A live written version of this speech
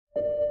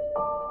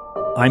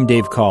I'm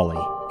Dave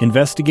Cawley,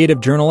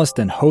 investigative journalist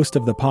and host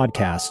of the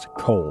podcast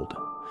Cold.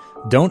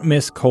 Don't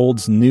miss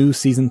Cold's new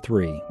Season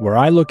 3, where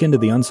I look into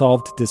the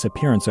unsolved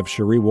disappearance of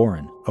Cherie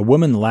Warren, a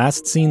woman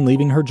last seen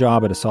leaving her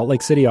job at a Salt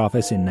Lake City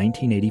office in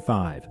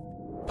 1985.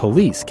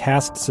 Police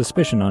cast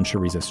suspicion on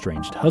Cherie's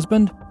estranged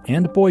husband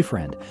and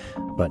boyfriend,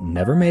 but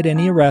never made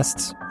any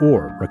arrests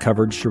or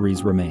recovered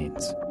Cherie's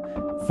remains.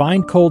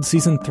 Find Cold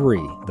Season 3,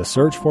 The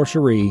Search for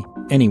Cherie,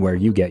 anywhere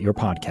you get your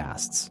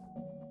podcasts.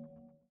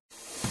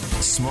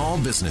 Small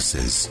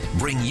businesses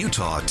bring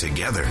Utah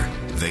together.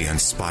 They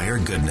inspire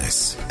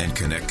goodness and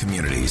connect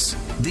communities.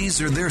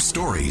 These are their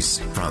stories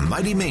from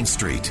Mighty Main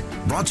Street,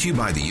 brought to you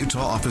by the Utah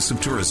Office of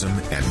Tourism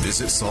and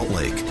Visit Salt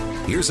Lake.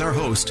 Here's our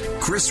host,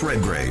 Chris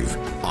Redgrave,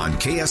 on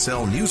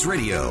KSL News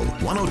Radio,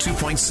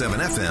 102.7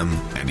 FM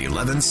and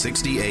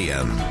 1160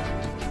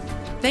 AM.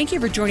 Thank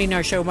you for joining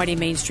our show, Mighty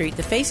Main Street,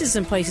 the faces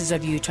and places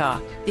of Utah.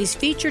 These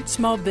featured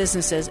small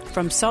businesses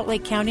from Salt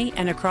Lake County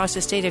and across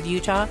the state of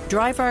Utah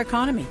drive our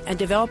economy and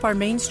develop our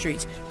main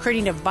streets,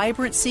 creating a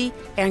vibrancy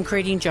and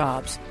creating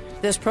jobs.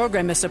 This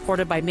program is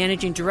supported by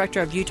Managing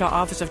Director of Utah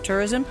Office of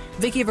Tourism,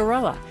 Vicki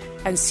Varela,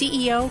 and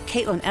CEO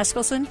Caitlin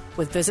Eskelson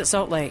with Visit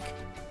Salt Lake.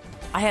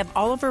 I have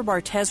Oliver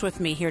Barthez with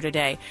me here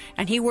today,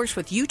 and he works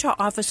with Utah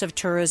Office of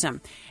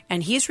Tourism,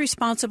 and he's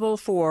responsible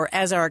for,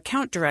 as our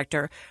account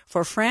director,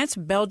 for France,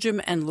 Belgium,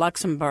 and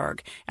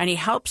Luxembourg, and he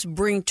helps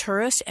bring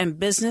tourists and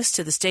business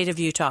to the state of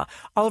Utah.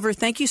 Oliver,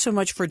 thank you so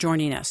much for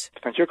joining us.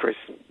 Thank you, Chris.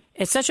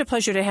 It's such a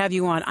pleasure to have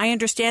you on. I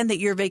understand that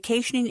you're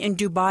vacationing in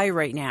Dubai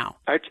right now.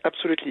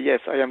 Absolutely,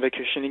 yes. I am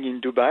vacationing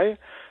in Dubai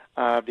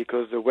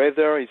because the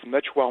weather is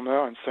much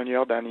warmer and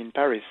sunnier than in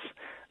Paris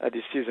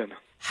this season.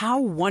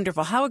 How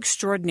wonderful, how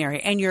extraordinary.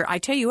 And I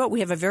tell you what, we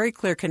have a very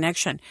clear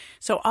connection.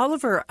 So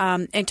Oliver,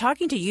 in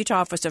talking to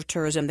Utah Office of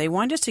Tourism, they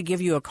wanted us to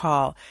give you a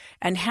call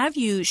and have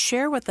you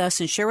share with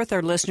us and share with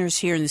our listeners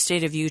here in the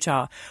state of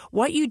Utah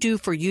what you do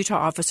for Utah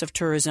Office of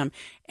Tourism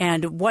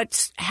and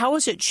how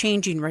is it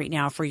changing right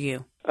now for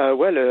you?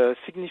 Well, a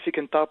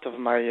significant part of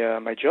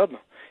my job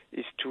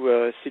is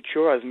to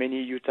secure as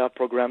many Utah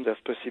programs as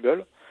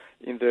possible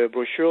in the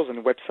brochures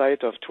and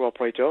website of tour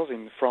operators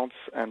in France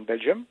and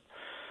Belgium.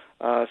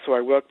 So I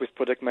work with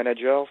product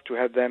managers to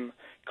help them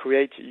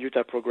create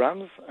Utah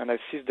programs and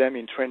assist them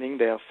in training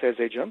their sales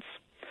agents.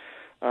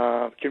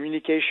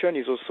 Communication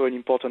is also an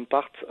important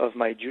part of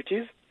my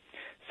duties,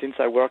 since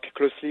I work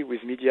closely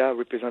with media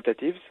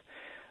representatives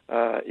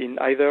in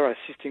either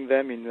assisting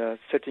them in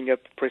setting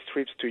up press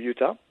trips to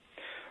Utah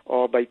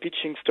or by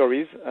pitching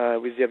stories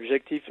with the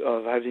objective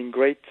of having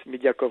great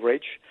media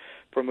coverage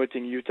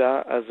promoting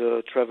Utah as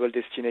a travel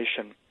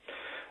destination.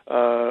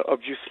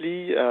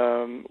 Obviously,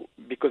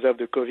 because of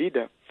the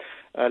COVID,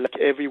 like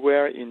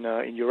everywhere in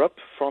Europe,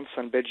 France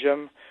and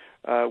Belgium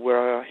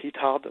were hit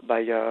hard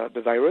by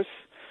the virus,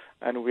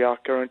 and we are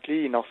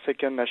currently in our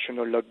second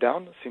national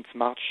lockdown since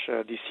March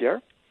this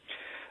year.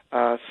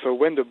 So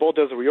when the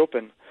borders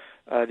reopen,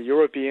 the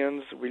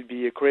Europeans will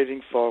be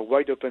craving for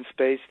wide open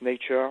space,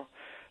 nature,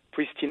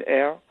 pristine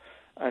air,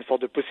 and for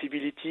the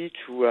possibility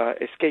to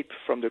escape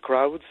from the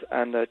crowds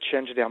and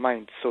change their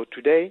minds. So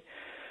today,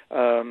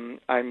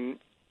 I'm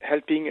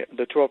helping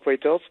the tour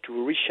operators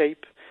to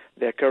reshape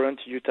their current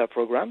Utah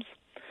programs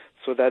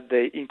so that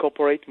they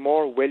incorporate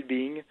more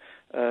well-being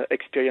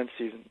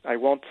experiences. I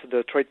want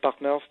the trade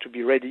partners to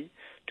be ready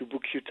to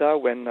book Utah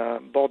when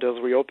borders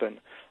reopen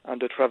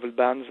and the travel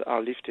bans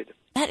are lifted.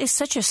 That is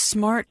such a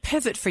smart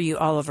pivot for you,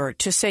 Oliver,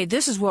 to say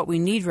this is what we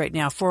need right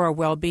now for our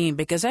well-being,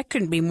 because that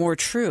couldn't be more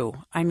true.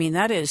 I mean,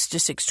 that is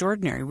just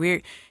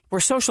extraordinary. We're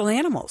social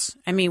animals.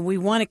 I mean, we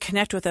want to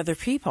connect with other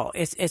people.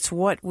 It's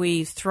what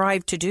we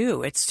thrive to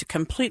do. It's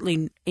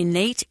completely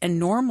innate and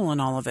normal in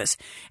all of us.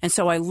 And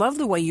so I love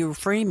the way you're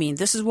framing,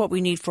 this is what we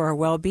need for our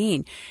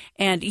well-being.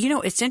 And, you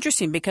know, it's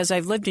interesting because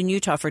I've lived in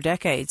Utah for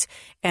decades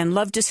and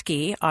love to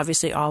ski,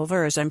 obviously,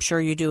 Oliver, as I'm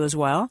sure you do as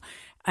well.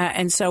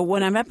 And so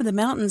when I'm up in the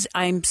mountains,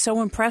 I'm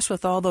so impressed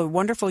with all the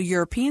wonderful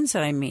Europeans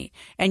that I meet.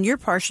 And you're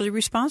partially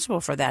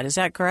responsible for that. Is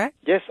that correct?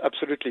 Yes,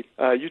 absolutely.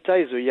 Utah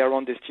is a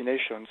year-round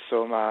destination.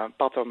 So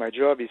part of my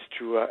job is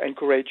to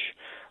encourage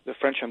the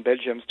French and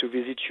Belgians to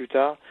visit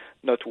Utah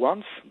not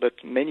once, but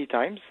many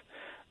times,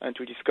 and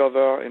to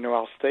discover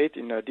our state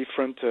in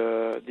different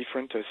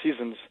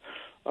seasons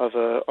of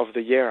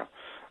the year.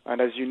 And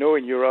as you know,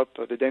 in Europe,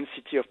 the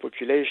density of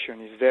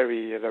population is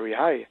very, very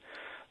high.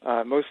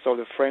 Most of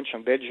the French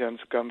and Belgians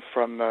come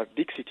from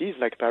big cities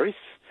like Paris.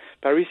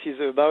 Paris is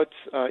about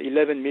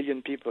 11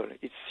 million people.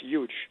 It's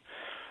huge.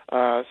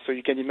 So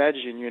you can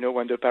imagine,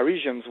 when the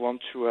Parisians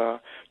want to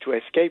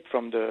escape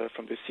from the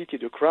city,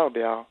 the crowd,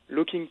 they are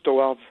looking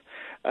towards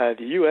the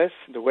U.S.,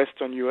 the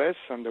Western U.S.,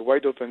 and the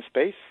wide open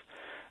space,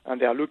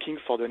 and they are looking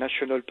for the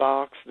national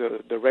parks,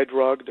 the Red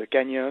Rock, the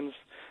canyons,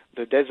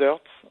 the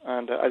deserts,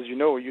 and as you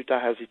know, Utah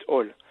has it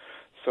all.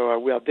 So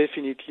we are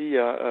definitely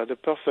the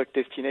perfect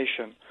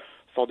destination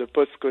for the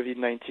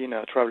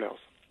post-COVID-19 travelers.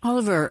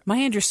 Oliver,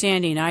 my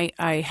understanding,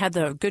 I had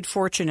the good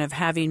fortune of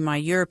having my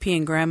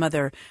European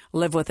grandmother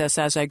live with us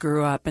as I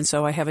grew up, and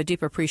so I have a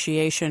deep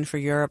appreciation for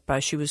Europe.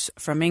 She was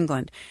from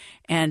England.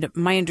 And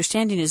my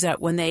understanding is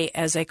that when they,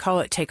 as they call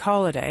it, take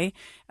holiday,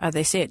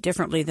 they say it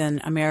differently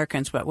than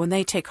Americans, but when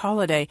they take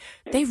holiday,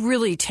 they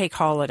really take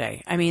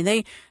holiday. I mean,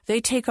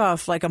 they take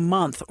off like a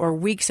month or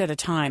weeks at a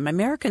time.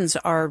 Americans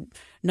are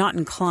not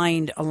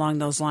inclined along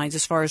those lines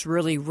as far as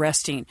really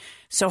resting.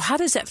 So how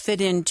does that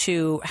fit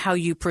into how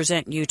you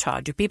present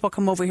Utah? Do people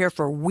come over here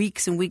for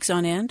weeks and weeks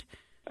on end?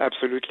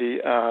 Absolutely.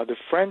 The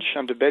French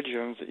and the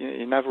Belgians,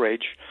 in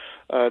average,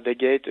 they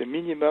get a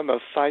minimum of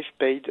 5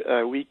 paid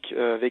week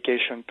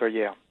vacation per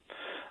year.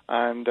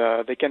 And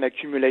they can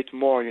accumulate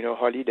more,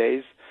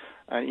 holidays.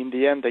 And in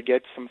the end, they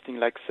get something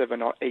like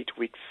 7 or 8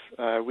 weeks,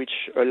 which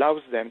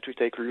allows them to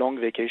take long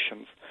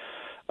vacations.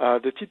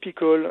 The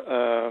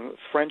typical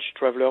French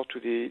traveler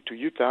to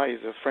Utah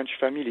is a French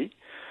family,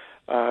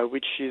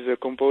 which is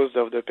composed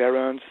of the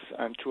parents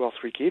and 2 or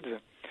 3 kids.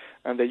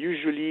 And they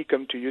usually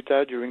come to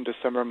Utah during the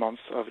summer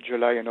months of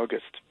July and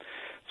August.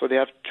 So they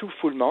have 2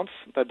 full months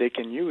that they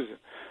can use.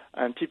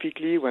 And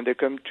typically when they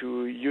come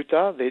to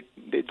Utah, they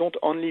don't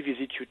only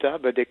visit Utah,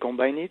 but they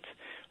combine it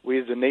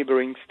with the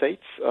neighboring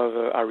states of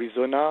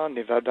Arizona,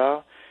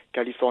 Nevada,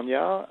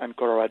 California, and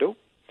Colorado.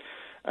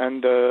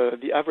 And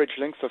the average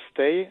length of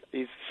stay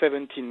is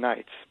 17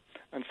 nights.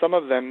 And some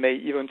of them may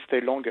even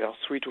stay longer,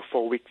 3 to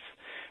 4 weeks,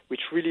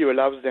 which really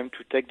allows them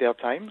to take their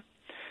time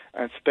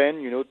and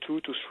spend, 2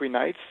 to 3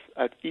 nights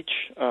at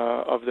each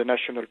of the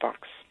national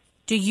parks.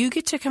 Do you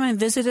get to come and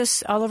visit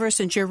us, Oliver,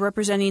 since you're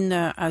representing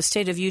the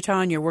state of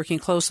Utah and you're working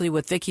closely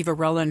with Vicki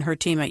Varela and her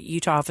team at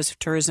Utah Office of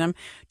Tourism?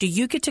 Do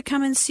you get to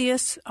come and see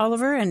us,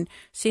 Oliver, and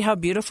see how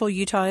beautiful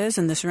Utah is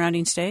and the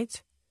surrounding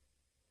states?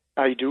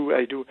 I do.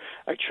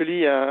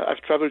 Actually,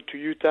 I've traveled to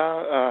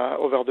Utah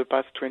over the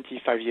past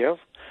 25 years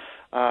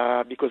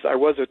because I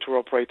was a tour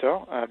operator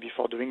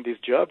before doing this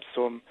job.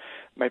 So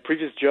my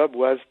previous job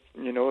was,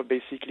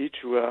 basically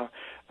to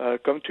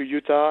come to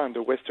Utah and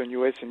the western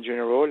U.S. in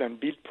general and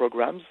build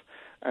programs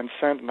and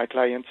send my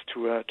clients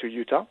to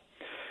Utah.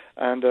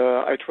 And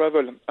I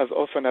travel as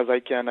often as I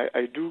can.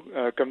 I do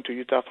come to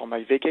Utah for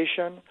my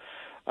vacation.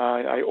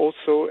 I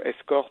also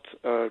escort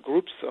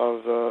groups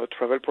of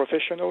travel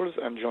professionals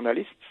and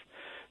journalists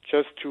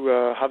just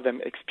to have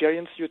them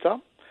experience Utah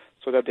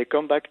so that they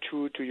come back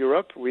to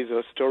Europe with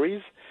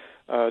stories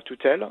to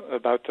tell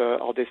about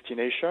our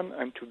destination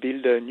and to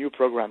build new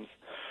programs.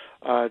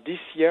 This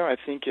year, I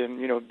think,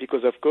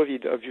 because of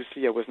COVID,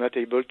 obviously, I was not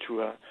able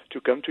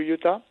to come to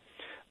Utah.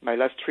 My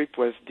last trip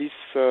was this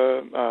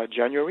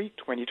January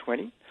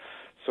 2020.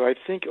 So I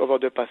think over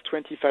the past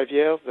 25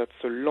 years, that's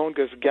the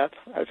longest gap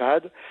I've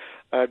had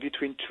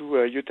between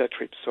 2 Utah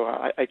trips. So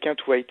I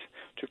can't wait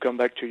to come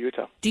back to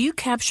Utah. Do you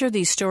capture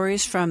these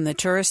stories from the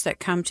tourists that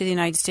come to the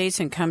United States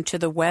and come to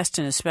the West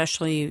and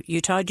especially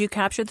Utah? Do you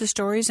capture the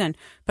stories and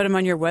put them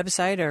on your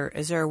website, or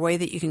is there a way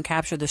that you can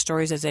capture the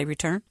stories as they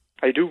return?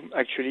 I do.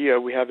 Actually,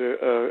 we have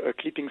a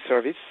clipping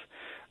service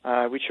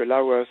which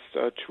allows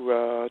us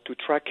to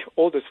track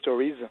all the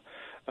stories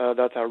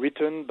that are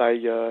written by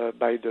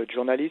the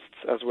journalists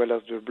as well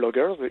as the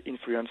bloggers, the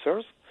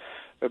influencers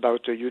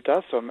about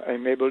Utah. So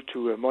I'm able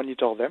to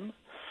monitor them.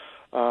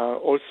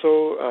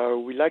 Also,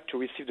 we like to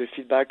receive the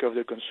feedback of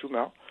the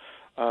consumer.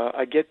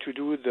 I get to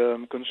do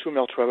the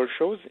consumer travel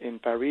shows in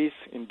Paris,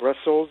 in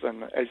Brussels,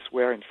 and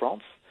elsewhere in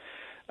France.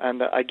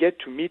 And I get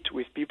to meet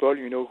with people,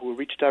 who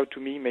reached out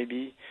to me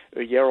maybe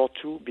a year or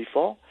 2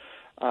 before,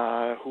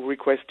 who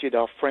requested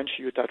our French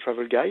Utah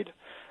travel guide.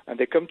 And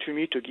they come to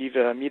me to give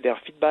me their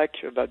feedback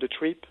about the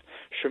trip,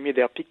 show me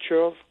their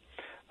pictures.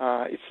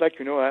 It's like,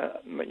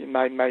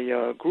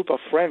 my group of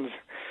friends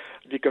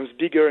becomes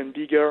bigger and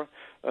bigger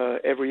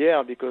every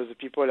year because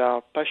people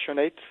are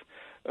passionate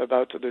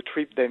about the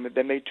trip they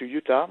made to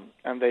Utah,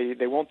 and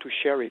they want to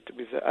share it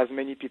with as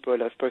many people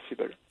as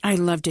possible. I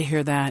love to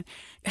hear that.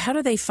 How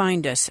do they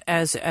find us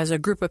as a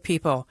group of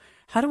people?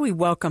 How do we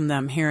welcome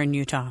them here in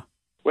Utah?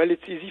 Well,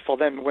 it's easy for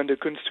them. When the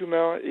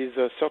consumer is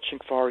searching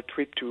for a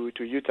trip to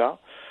Utah,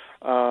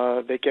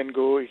 they can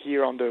go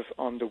here on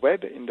the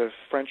web in the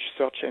French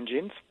search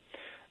engines,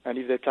 and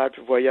if they type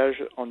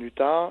Voyage en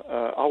Utah,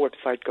 our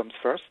website comes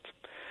first.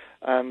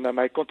 And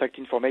my contact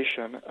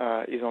information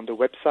is on the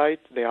website.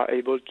 They are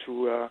able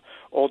to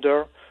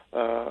order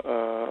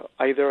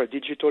either a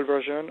digital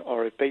version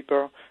or a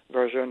paper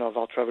version of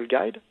our travel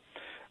guide,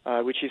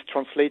 which is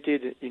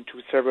translated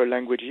into several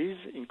languages,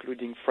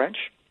 including French.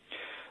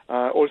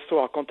 Also,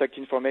 our contact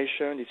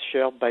information is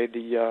shared by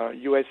the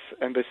U.S.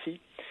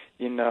 Embassy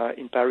in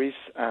Paris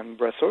and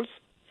Brussels.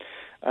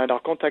 And our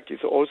contact is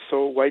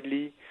also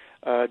widely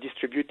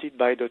distributed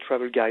by the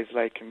travel guides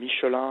like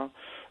Michelin,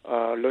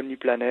 Lonely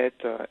Planet,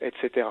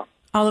 etc.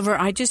 Oliver,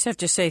 I just have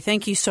to say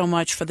thank you so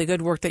much for the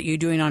good work that you're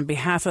doing on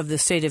behalf of the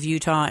state of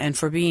Utah and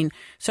for being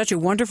such a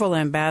wonderful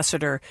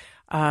ambassador.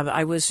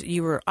 I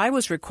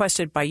was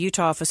requested by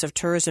Utah Office of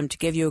Tourism to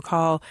give you a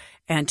call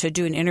and to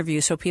do an interview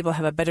so people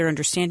have a better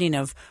understanding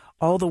of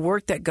all the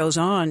work that goes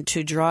on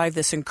to drive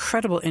this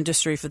incredible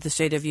industry for the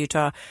state of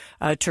Utah,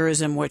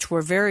 tourism, which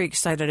we're very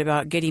excited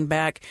about getting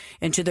back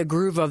into the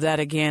groove of that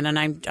again. And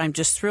I'm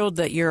just thrilled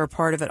that you're a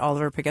part of it,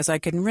 Oliver, because I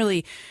can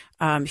really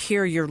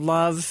hear your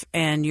love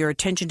and your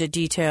attention to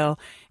detail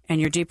and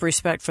your deep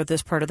respect for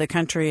this part of the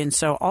country. And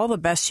so all the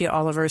best to you,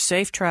 Oliver.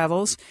 Safe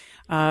travels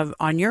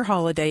on your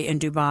holiday in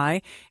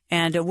Dubai.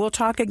 And we'll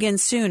talk again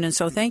soon. And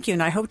so thank you.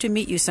 And I hope to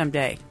meet you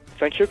someday.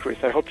 Thank you, Chris.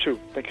 I hope to.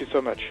 Thank you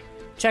so much.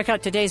 Check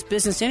out today's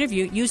business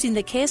interview using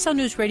the KSL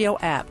News Radio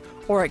app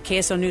or at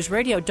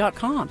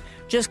kslnewsradio.com.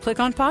 Just click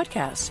on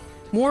podcasts.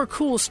 More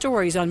cool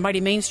stories on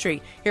Mighty Main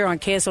Street here on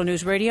KSL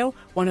News Radio,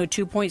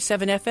 102.7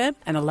 FM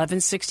and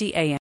 1160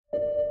 AM.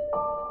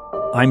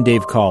 I'm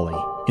Dave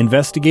Cawley,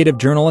 investigative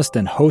journalist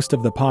and host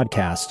of the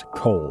podcast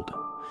Cold.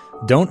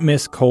 Don't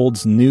miss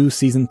Cold's new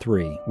Season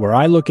 3, where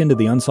I look into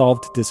the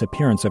unsolved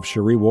disappearance of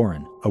Cherie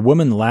Warren, a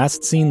woman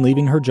last seen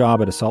leaving her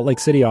job at a Salt Lake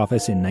City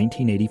office in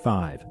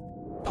 1985.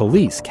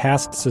 Police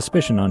cast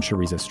suspicion on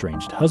Cherie's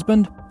estranged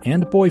husband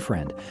and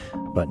boyfriend,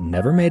 but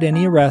never made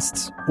any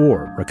arrests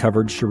or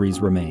recovered Cherie's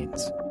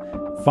remains.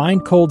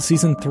 Find Cold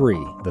Season 3,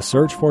 The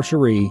Search for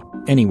Cherie,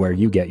 anywhere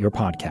you get your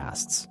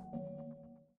podcasts.